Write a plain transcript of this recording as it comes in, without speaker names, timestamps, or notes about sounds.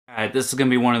Alright, this is gonna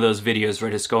be one of those videos where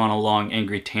I just go on a long,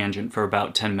 angry tangent for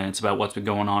about 10 minutes about what's been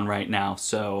going on right now,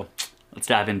 so let's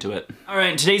dive into it.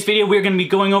 Alright, in today's video we're going to be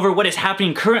going over what is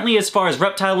happening currently as far as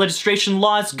reptile legislation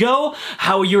laws go,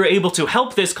 how you're able to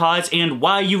help this cause, and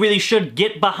why you really should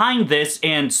get behind this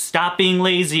and stop being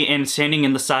lazy and standing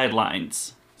in the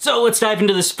sidelines. So let's dive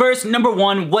into this first. Number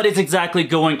one, what is exactly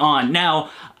going on?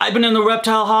 Now, I've been in the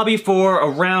reptile hobby for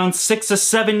around 6 to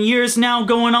 7 years now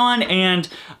going on, and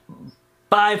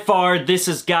by far this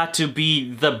has got to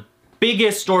be the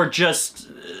biggest, or just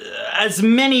as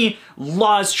many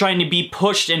laws trying to be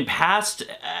pushed and passed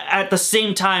at the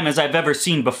same time as I've ever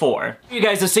seen before. You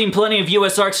guys have seen plenty of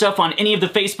USARK stuff on any of the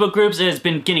Facebook groups. It has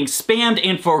been getting spammed,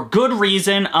 and for good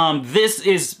reason. This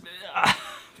is...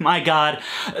 my god,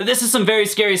 this is some very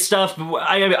scary stuff.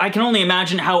 I can only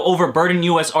imagine how overburdened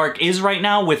USARK is right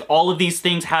now with all of these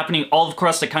things happening all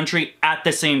across the country at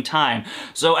the same time.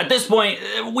 So at this point,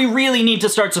 we really need to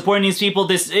start supporting these people.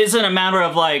 This isn't a matter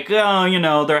of like, oh, you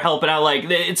know, they're helping out. Like,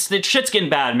 shit's getting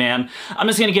bad, man. I'm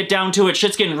just gonna get down to it.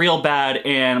 Shit's getting real bad,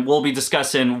 and we'll be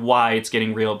discussing why it's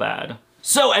getting real bad.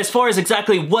 So, as far as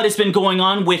exactly what has been going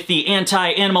on with the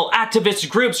anti-animal activist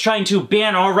groups trying to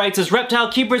ban our rights as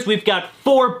reptile keepers, we've got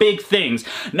 4 big things.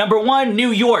 Number 1,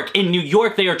 New York. In New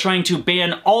York, they are trying to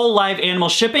ban all live animal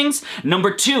shippings.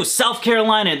 Number 2, South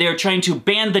Carolina. They are trying to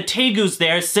ban the tegus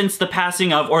there since the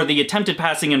passing of, or the attempted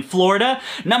passing in Florida.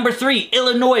 Number 3,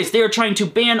 Illinois. They are trying to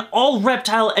ban all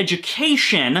reptile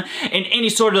education in any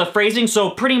sort of phrasing,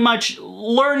 so pretty much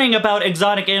learning about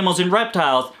exotic animals and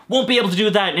reptiles. Won't be able to do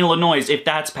that in Illinois if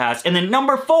that's passed. And then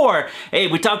number 4, hey,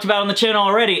 we talked about on the channel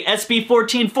already, SB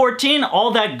 1414,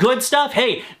 all that good stuff.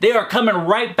 Hey, they are coming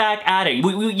right back at it.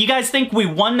 You guys think we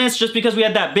won this just because we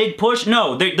had that big push?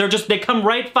 No, they come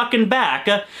right fucking back.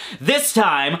 This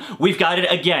time, we've got it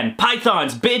again.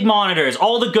 Pythons, big monitors,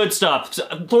 all the good stuff.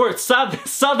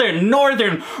 Southern,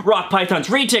 northern rock pythons,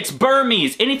 retics,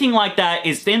 Burmese, anything like that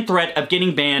is in threat of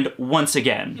getting banned once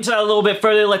again. So a little bit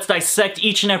further, let's dissect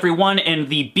each and every one and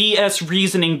the BS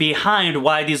reasoning behind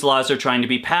why these laws are trying to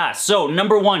be passed. So,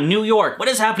 number 1, New York. What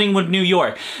is happening with New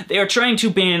York? They are trying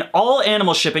to ban all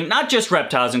animal shipping, not just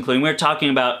reptiles including. We're talking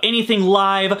about anything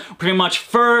live, pretty much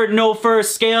fur, no fur,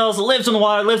 scales, lives in the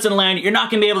water, lives in land. You're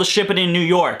not going to be able to ship it in New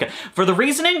York. For the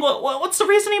reasoning, what's the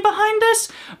reasoning behind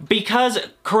this? Because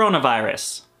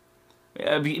coronavirus.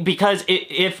 Because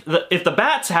if the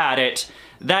bats had it,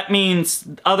 that means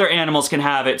other animals can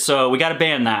have it, so we gotta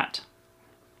ban that.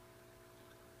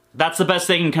 That's the best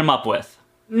they can come up with.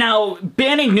 Now,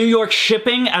 banning New York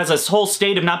shipping as a whole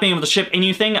state of not being able to ship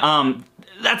anything,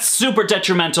 that's super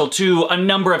detrimental to a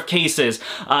number of cases.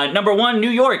 Number 1, New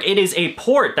York, it is a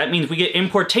port. That means we get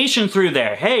importation through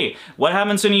there. Hey, what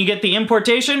happens when you get the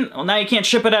importation? Well, now you can't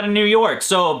ship it out of New York.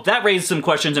 So that raises some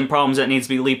questions and problems that needs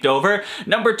to be leaped over.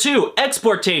 Number 2,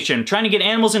 exportation. Trying to get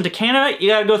animals into Canada, you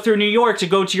gotta go through New York to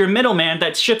go to your middleman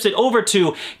that ships it over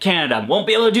to Canada. Won't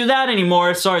be able to do that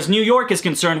anymore as far as New York is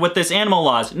concerned with this animal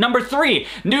laws. Number 3,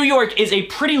 New York is a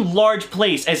pretty large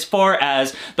place as far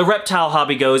as the reptile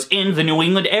hobby goes in the New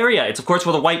England area. It's of course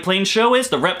where the White Plains show is.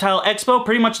 The Reptile Expo,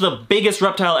 pretty much the biggest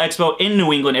reptile expo in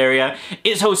New England area,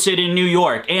 is hosted in New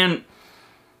York. And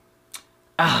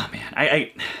oh man,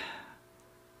 I'm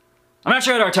not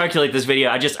sure how to articulate this video.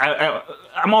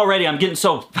 I'm getting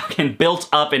so fucking built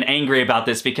up and angry about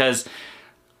this because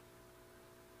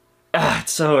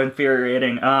it's so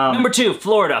infuriating. Number 2,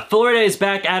 Florida. Florida is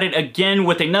back at it again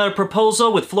with another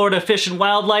proposal with Florida Fish and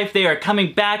Wildlife. They are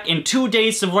coming back in 2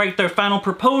 days to write their final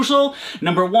proposal.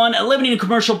 Number 1, eliminating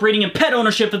commercial breeding and pet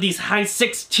ownership of these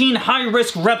 16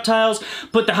 high-risk reptiles.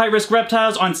 Put the high-risk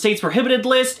reptiles on state's prohibited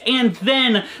list, and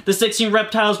then the 16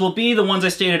 reptiles will be the ones I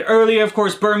stated earlier. Of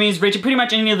course, Burmese, retics, pretty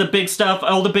much any of the big stuff,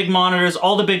 all the big monitors,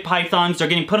 all the big pythons are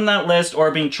getting put on that list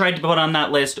or being tried to put on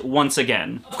that list once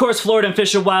again. Of course, Florida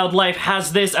Fish and Wildlife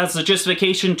has this as a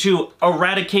justification to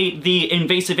eradicate the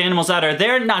invasive animals that are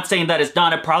there. Not saying that is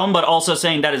not a problem, but also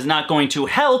saying that is not going to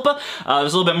help. There's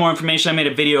a little bit more information. I made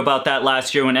a video about that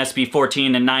last year when SB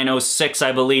 14 and 906,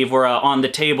 I believe, were on the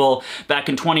table back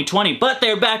in 2020. But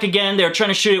they're back again. They're trying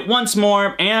to shoot it once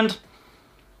more, and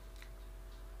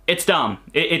it's dumb.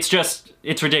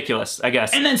 It's ridiculous, I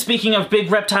guess. And then speaking of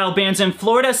big reptile bans in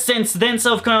Florida, since then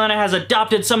South Carolina has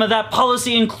adopted some of that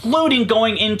policy, including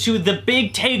going into the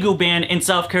big tegu ban in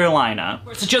South Carolina.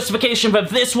 The justification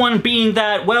of this one being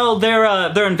that, well,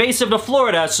 they're invasive to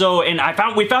Florida, so, and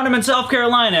we found them in South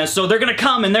Carolina, so they're gonna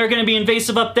come and they're gonna be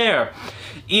invasive up there.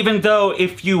 Even though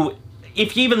if you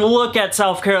if you even look at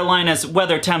South Carolina's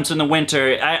weather temps in the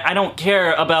winter, I don't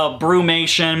care about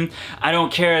brumation. I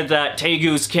don't care that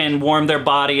tegus can warm their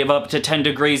body of up to 10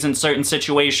 degrees in certain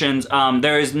situations.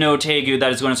 There is no tegu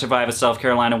that is going to survive a South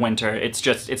Carolina winter.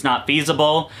 It's not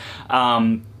feasible.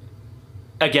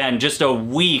 Again, just a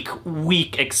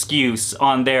weak excuse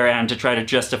on their end to try to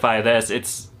justify this.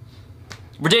 It's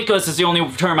ridiculous is the only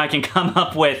term I can come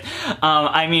up with.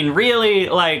 I mean, really,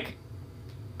 like...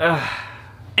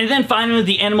 And then finally,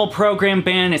 the animal program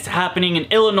ban is happening in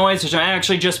Illinois, which I'm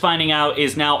actually just finding out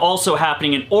is now also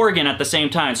happening in Oregon at the same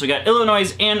time. So we got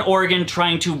Illinois and Oregon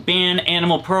trying to ban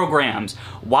animal programs.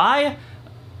 Why?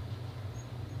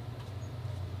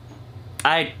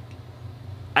 I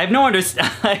have no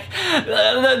understanding.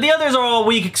 The others are all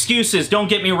weak excuses, don't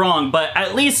get me wrong, but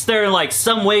at least they're like it's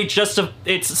some way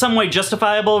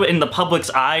justifiable in the public's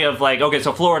eye of like, okay,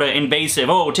 so Florida, invasive,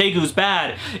 oh, tegu's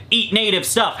bad, eat native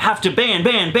stuff, have to ban.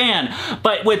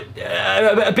 But with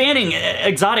banning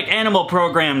exotic animal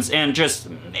programs and just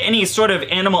any sort of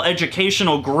animal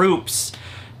educational groups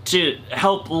to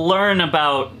help learn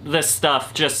about this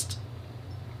stuff, just...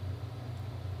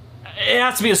 It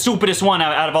has to be the stupidest one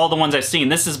out of all the ones I've seen.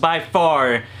 This is by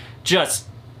far just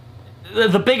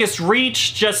the biggest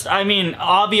reach. Just, I mean,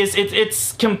 obvious.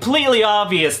 It's completely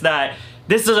obvious that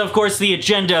this is, of course, the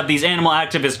agenda of these animal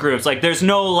activist groups. Like, there's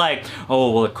no, like,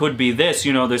 oh, well, it could be this,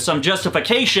 you know, there's some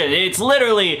justification. It's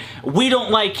literally, we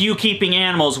don't like you keeping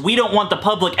animals. We don't want the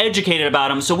public educated about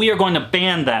them, so we are going to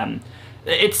ban them.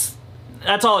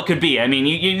 That's all it could be. I mean,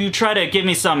 you try to give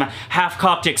me some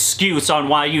half-cocked excuse on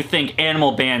why you think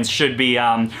animal bans should be,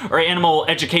 or animal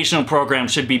educational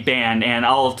programs should be banned, and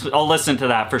I'll listen to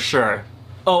that for sure.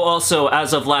 Oh, also,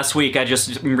 as of last week, I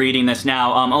just am reading this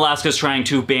now, Alaska's trying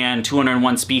to ban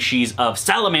 201 species of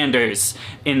salamanders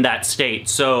in that state.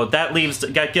 So that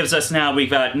gives us now,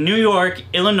 we've got New York,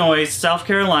 Illinois, South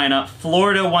Carolina,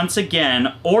 Florida once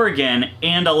again, Oregon,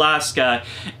 and Alaska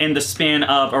in the span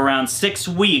of around 6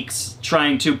 weeks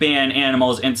trying to ban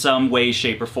animals in some way,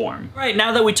 shape, or form. Right,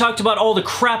 now that we talked about all the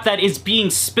crap that is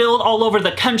being spilled all over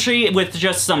the country with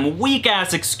just some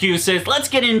weak-ass excuses, let's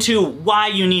get into why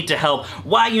you need to help,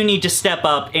 why you need to step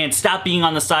up and stop being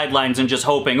on the sidelines and just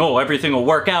hoping, oh, everything will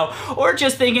work out, or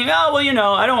just thinking, oh, well, you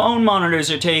know, I don't own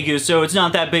monitors or tegus, so it's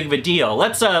not that big of a deal.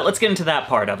 Let's get into that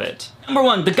part of it. Number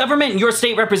one, the government and your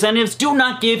state representatives do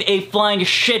not give a flying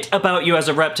shit about you as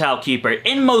a reptile keeper.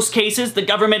 In most cases, the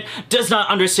government does not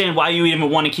understand why you even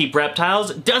want to keep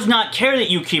reptiles, does not care that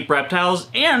you keep reptiles,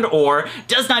 and or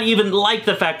does not even like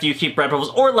the fact that you keep reptiles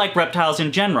or like reptiles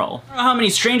in general. I don't know how many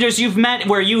strangers you've met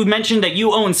where you mentioned that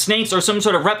you own snakes or some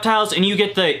sort of reptiles and you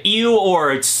get the ew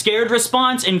or scared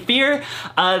response in fear.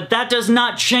 That does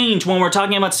not change when we're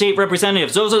talking about state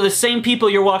representatives. Those are the same people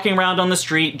you're walking around on the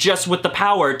street just with the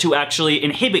power to actually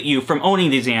inhibit you from owning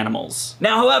these animals.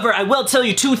 Now, however, I will tell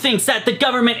you two things that the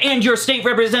government and your state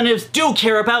representatives do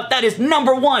care about. That is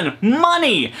number one,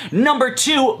 money. Number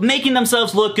two, making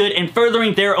themselves look good and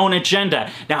furthering their own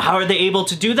agenda. Now, how are they able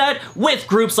to do that? With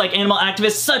groups like animal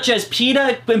activists such as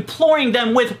PETA imploring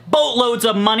them with boatloads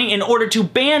of money in order to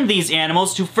ban these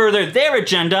animals to further their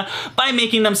agenda by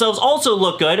making themselves also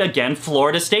look good. Again,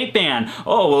 Florida state ban.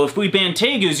 Oh, well, if we ban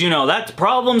tegus, you know, that's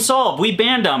problem solved. We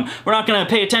banned them. We're not going to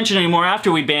pay attention anymore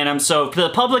after we ban them, so to the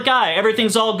public eye,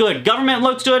 everything's all good. Government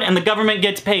looks good and the government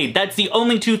gets paid. That's the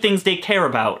only two things they care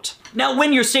about. Now,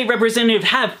 when your state representative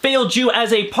have failed you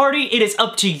as a party, it is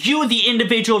up to you, the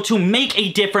individual, to make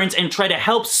a difference and try to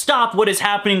help stop what is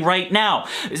happening right now.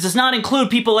 This does not include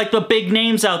people like the big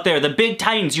names out there, the big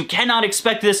titans. You cannot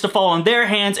expect this to fall on their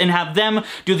hands and have them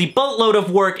do the boatload of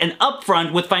work and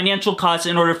upfront with financial costs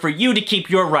in order for you to keep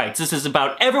your rights. This is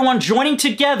about everyone joining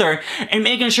together and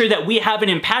making sure that we have an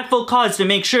impactful cause to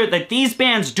make sure that these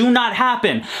bans do not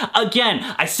happen. Again,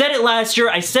 I said it last year,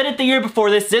 I said it the year before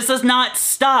this does not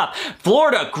stop.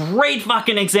 Florida, great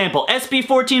fucking example. SB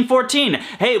 1414.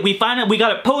 Hey, we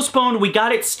got it postponed, we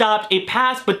got it stopped, it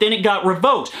passed, but then it got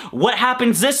revoked. What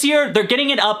happens this year? They're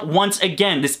getting it up once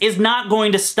again. This is not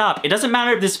going to stop. It doesn't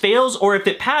matter if this fails or if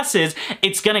it passes,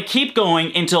 it's gonna keep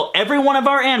going until every one of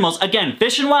our animals, again,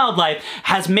 Fish and Wildlife,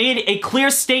 has made a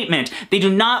clear statement. They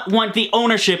do not want the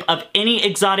ownership of any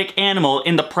exotic animal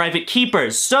in the private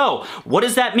keepers. So, what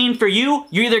does that mean for you?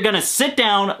 You're either gonna sit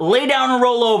down, lay down and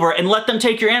roll over and let them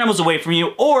take your animal animals away from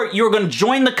you, or you're going to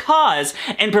join the cause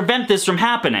and prevent this from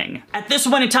happening. At this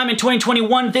point in time in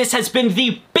 2021, this has been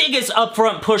the biggest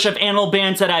upfront push of animal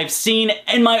bans that I've seen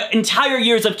in my entire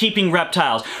years of keeping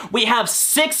reptiles. We have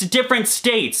 6 different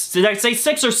states, did I say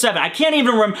 6 or 7? I can't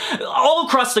even remember. All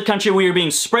across the country we are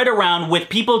being spread around with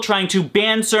people trying to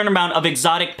ban certain amount of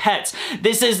exotic pets.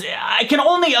 This is, I can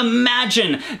only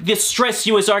imagine the stress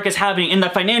US ARC is having in the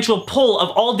financial pull of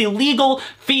all the legal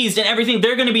fees and everything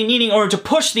they're going to be needing in order to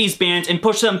push these bans and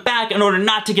push them back in order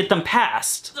not to get them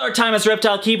passed. It's our time as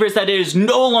reptile keepers that it is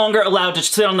no longer allowed to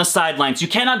sit on the sidelines. You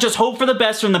cannot just hope for the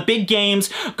best from the big games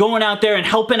going out there and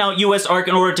helping out US ARC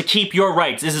in order to keep your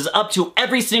rights. This is up to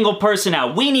every single person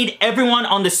now. We need everyone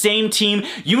on the same team,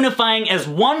 unifying as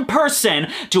one person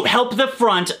to help the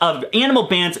front of animal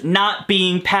bans not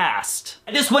being passed.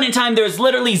 At this point in time, there's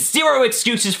literally 0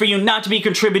 excuses for you not to be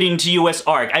contributing to US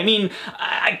ARC. I mean,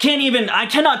 I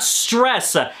cannot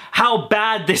stress how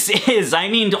bad this is. I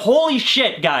mean, holy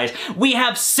shit, guys. We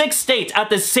have 6 states at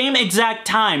the same exact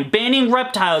time banning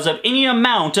reptiles of any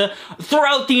amount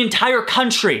throughout the entire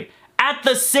country. At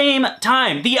the same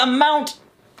time. The amount...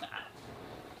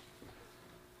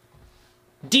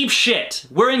 Deep shit.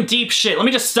 We're in deep shit. Let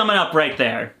me just sum it up right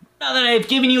there. Now that I've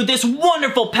given you this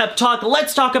wonderful pep talk,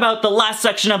 let's talk about the last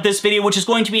section of this video, which is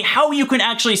going to be how you can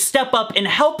actually step up and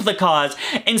help the cause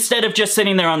instead of just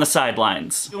sitting there on the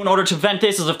sidelines. In order to prevent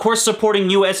this is, of course,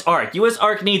 supporting US ARC. US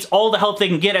ARC needs all the help they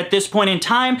can get at this point in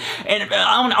time, and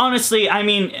honestly, I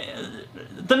mean...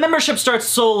 The membership starts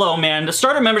so low, man. The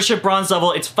starter membership bronze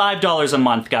level, it's $5 a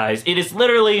month, guys. It is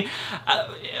literally,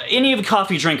 any of the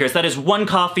coffee drinkers, that is 1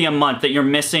 coffee a month that you're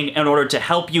missing in order to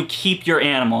help you keep your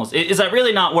animals. Is that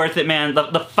really not worth it, man? The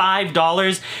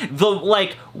 $5, the,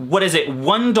 like, what is it,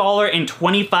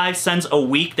 $1.25 a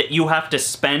week that you have to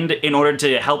spend in order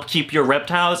to help keep your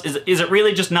reptiles? Is it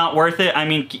really just not worth it? I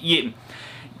mean,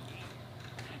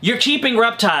 you're keeping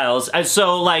reptiles,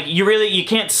 so like you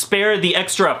can't spare the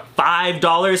extra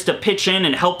 $5 to pitch in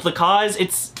and help the cause.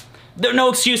 There are no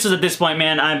excuses at this point,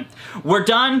 man. We're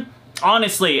done.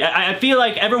 Honestly, I feel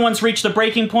like everyone's reached the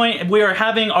breaking point. We are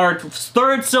having our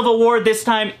 3rd civil war this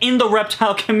time in the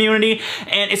reptile community,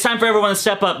 and it's time for everyone to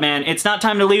step up, man. It's not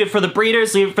time to leave it for the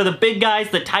breeders, leave it for the big guys.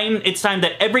 It's time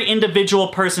that every individual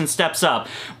person steps up.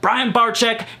 Brian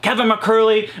Barczyk, Kevin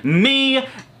McCurley, me,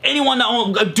 anyone that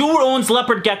owns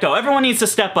Leopard Gecko, everyone needs to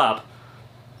step up.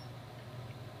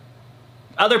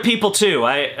 Other people too.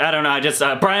 I don't know. I just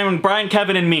Brian,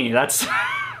 Kevin, and me. That's.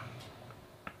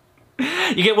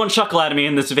 You get one chuckle out of me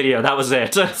in this video, that was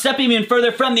it. Stepping even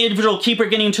further from the individual keeper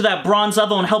getting to that bronze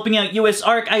level and helping out US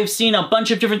ARC, I've seen a bunch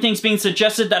of different things being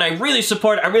suggested that I really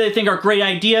support, I really think are great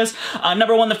ideas.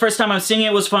 Number one, the first time I was seeing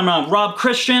it was from Rob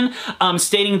Christian,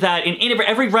 stating that in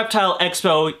every reptile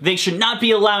expo, they should not be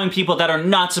allowing people that are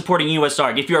not supporting US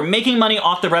ARC. If you're making money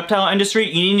off the reptile industry,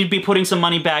 you need to be putting some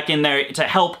money back in there to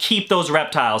help keep those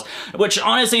reptiles, which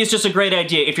honestly is just a great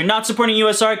idea. If you're not supporting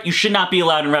US ARC, you should not be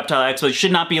allowed in reptile expos, you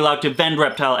should not be allowed to vend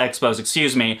reptile expos,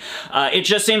 excuse me. It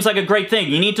just seems like a great thing.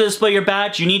 You need to display your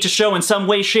badge, you need to show in some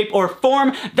way, shape, or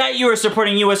form that you are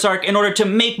supporting US ARC in order to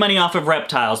make money off of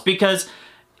reptiles, because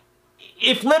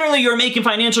if literally you're making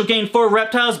financial gain for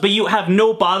reptiles, but you have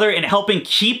no bother in helping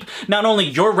keep not only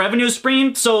your revenue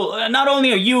stream, so not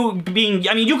only are you being,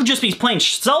 I mean, you could just be plain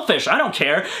selfish, I don't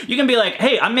care. You can be like,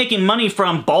 hey, I'm making money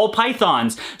from ball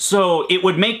pythons, so it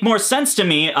would make more sense to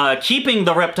me keeping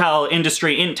the reptile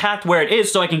industry intact where it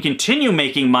is so I can continue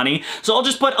making money, so I'll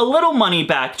just put a little money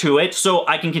back to it so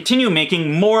I can continue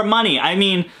making more money. I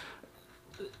mean,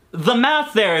 the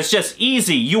math there is just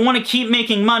easy. You want to keep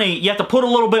making money, you have to put a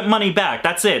little bit of money back.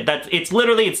 That's it. It's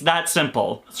literally that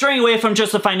simple. Straying away from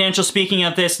just the financial speaking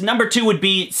of this, number two would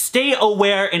be stay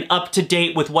aware and up to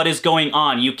date with what is going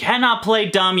on. You cannot play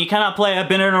dumb. You cannot play I've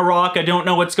been in a rock, I don't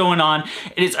know what's going on.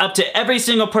 It is up to every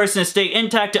single person to stay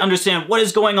intact to understand what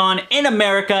is going on in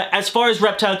America as far as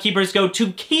reptile keepers go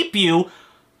to keep you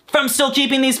from still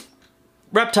keeping these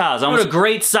reptiles. What a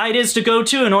great site is to go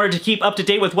to in order to keep up to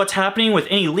date with what's happening with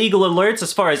any legal alerts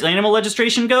as far as animal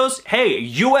legislation goes. Hey,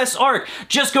 US ARC,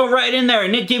 just go right in there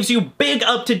and it gives you big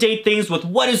up-to-date things with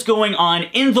what is going on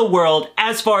in the world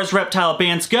as far as reptile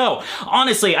bans go.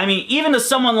 Honestly, I mean, even to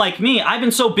someone like me, I've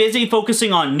been so busy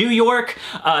focusing on New York,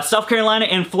 South Carolina,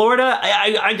 and Florida,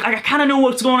 I kind of knew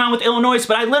what's going on with Illinois,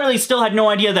 but I literally still had no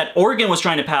idea that Oregon was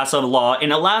trying to pass a law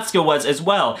and Alaska was as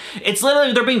well. It's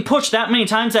literally, they're being pushed that many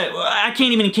times that I can't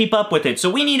even keep up with it.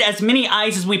 So we need as many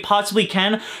eyes as we possibly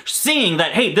can seeing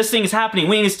that, hey, this thing is happening.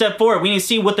 We need to step forward. We need to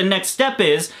see what the next step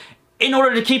is in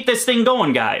order to keep this thing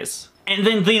going, guys. And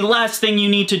then the last thing you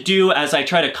need to do as I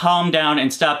try to calm down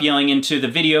and stop yelling into the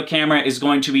video camera is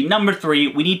going to be number 3,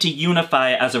 we need to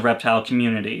unify as a reptile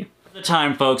community. The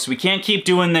time, folks. We can't keep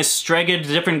doing this stragged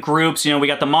different groups. You know, we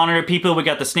got the monitor people, we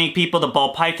got the snake people, the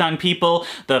ball python people,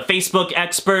 the Facebook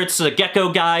experts, the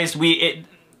gecko guys.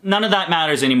 None of that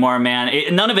matters anymore,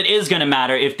 man. None of it is gonna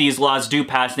matter if these laws do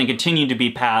pass and continue to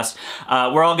be passed.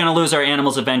 We're all gonna lose our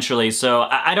animals eventually, so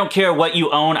I don't care what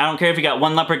you own. I don't care if you got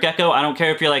 1 leopard gecko. I don't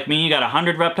care if you're like me, you got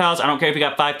 100 reptiles. I don't care if you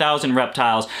got 5,000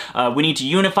 reptiles. We need to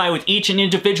unify with each and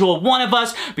individual one of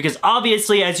us, because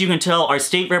obviously, as you can tell, our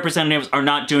state representatives are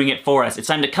not doing it for us. It's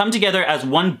time to come together as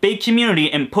one big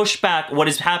community and push back what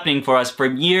is happening for us for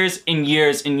years and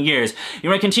years and years. You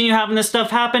wanna continue having this stuff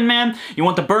happen, man? You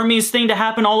want the Burmese thing to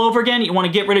happen all over again? You want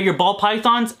to get rid of your ball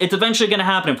pythons? It's eventually going to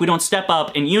happen if we don't step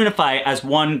up and unify as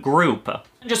one group.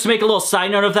 And just to make a little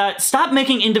side note of that, stop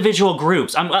making individual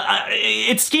groups.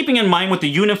 It's keeping in mind with the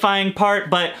unifying part,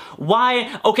 but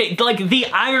why? Okay, like the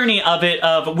irony of it,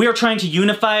 of we're trying to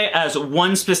unify as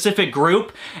one specific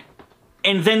group,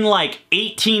 and then like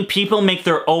 18 people make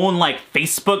their own like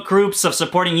Facebook groups of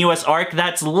supporting US ARC.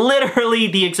 That's literally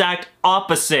the exact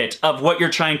opposite of what you're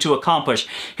trying to accomplish.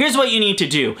 Here's what you need to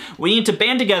do. We need to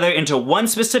band together into one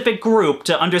specific group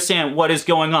to understand what is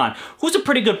going on. Who's a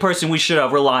pretty good person we should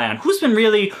rely on? Who's been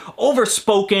really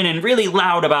overspoken and really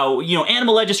loud about, you know,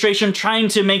 animal legislation, trying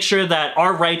to make sure that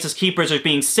our rights as keepers are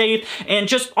being saved, and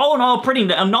just all in all, pretty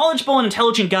knowledgeable and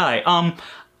intelligent guy.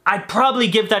 I'd probably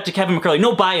give that to Kevin McCurley.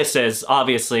 No biases,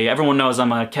 obviously. Everyone knows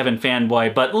I'm a Kevin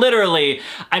fanboy, but literally,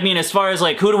 I mean, as far as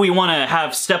like, who do we want to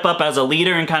have step up as a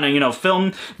leader and kind of, you know,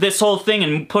 film this whole thing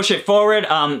and push it forward?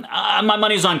 My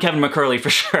money's on Kevin McCurley for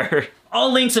sure.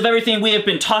 All links of everything we have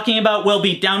been talking about will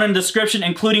be down in the description,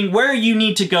 including where you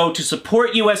need to go to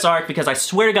support US ARC, because I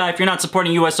swear to God, if you're not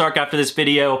supporting US ARC after this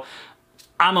video,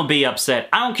 I'm gonna be upset.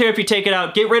 I don't care if you take it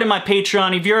out. Get rid of my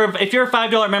Patreon. If you're a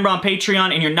 $5 member on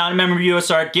Patreon and you're not a member of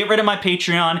US ARC, get rid of my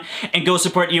Patreon and go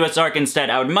support US ARC instead.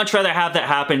 I would much rather have that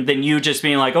happen than you just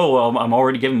being like, oh, well, I'm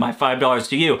already giving my $5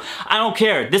 to you. I don't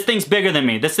care. This thing's bigger than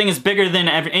me. This thing is bigger than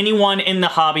anyone in the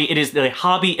hobby. It is the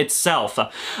hobby itself.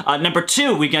 Number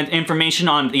 2, we get information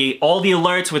on all the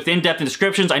alerts with in-depth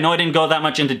descriptions. I know I didn't go that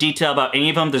much into detail about any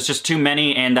of them. There's just too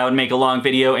many, and that would make a long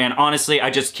video, and honestly,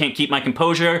 I just can't keep my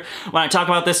composure when I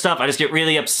talk about this stuff. I just get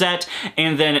really upset.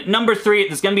 And then number 3,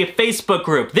 there's gonna be a Facebook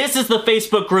group. This is the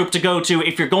Facebook group to go to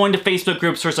if you're going to Facebook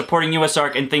groups for supporting US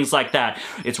ARC and things like that.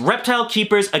 It's Reptile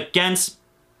Keepers Against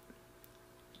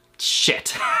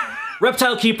shit.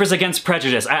 Reptile Keepers Against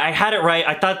Prejudice. I had it right.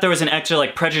 I thought there was an extra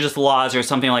like prejudice laws or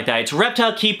something like that. It's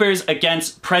Reptile Keepers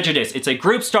Against Prejudice. It's a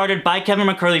group started by Kevin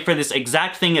McCurley for this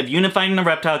exact thing of unifying the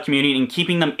reptile community and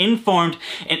keeping them informed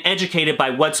and educated by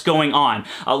what's going on.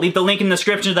 I'll leave the link in the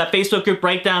description to that Facebook group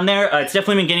right down there. It's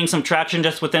definitely been getting some traction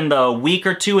just within the week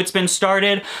or 2 it's been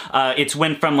started. It's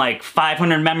went from like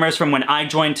 500 members from when I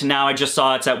joined to now I just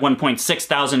saw it's at 1.6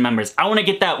 thousand members. I want to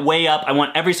get that way up. I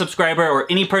want every subscriber or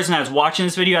any person that's watching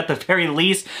this video at the very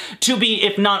least to be,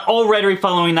 if not already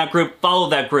following that group, follow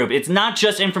that group. It's not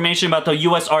just information about the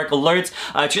US ARC alerts.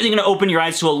 It's really going to open your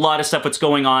eyes to a lot of stuff that's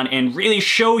going on and really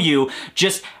show you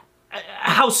just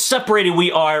how separated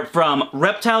we are from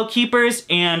reptile keepers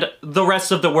and the rest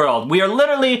of the world. We are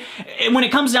literally, when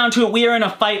it comes down to it, we are in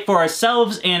a fight for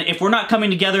ourselves, and if we're not coming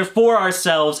together for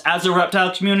ourselves as a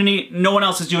reptile community, no one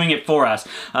else is doing it for us.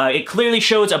 It clearly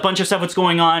shows a bunch of stuff that's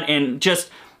going on, and just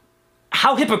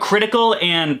how hypocritical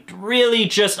and really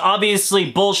just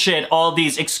obviously bullshit all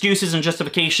these excuses and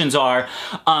justifications are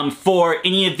for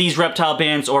any of these reptile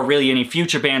bans or really any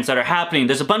future bans that are happening.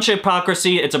 There's a bunch of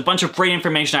hypocrisy. It's a bunch of great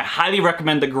information. I highly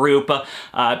recommend the group.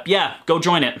 Yeah, go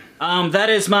join it. That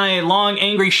is my long,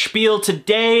 angry spiel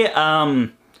today.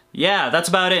 Yeah, that's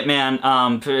about it, man.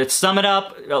 To sum it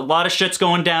up, a lot of shit's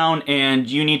going down and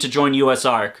you need to join US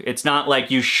ARC. It's not like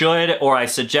you should or I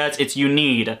suggest, it's you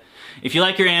need. If you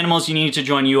like your animals, you need to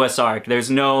join US ARC.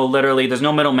 There's no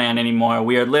middleman anymore.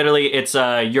 We are literally, it's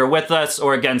you're with us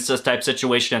or against us type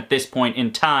situation at this point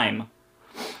in time.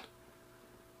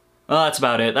 Well, that's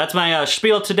about it. That's my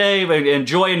spiel today.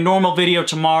 Enjoy a normal video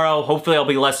tomorrow. Hopefully I'll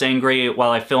be less angry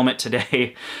while I film it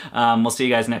today. We'll see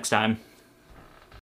you guys next time.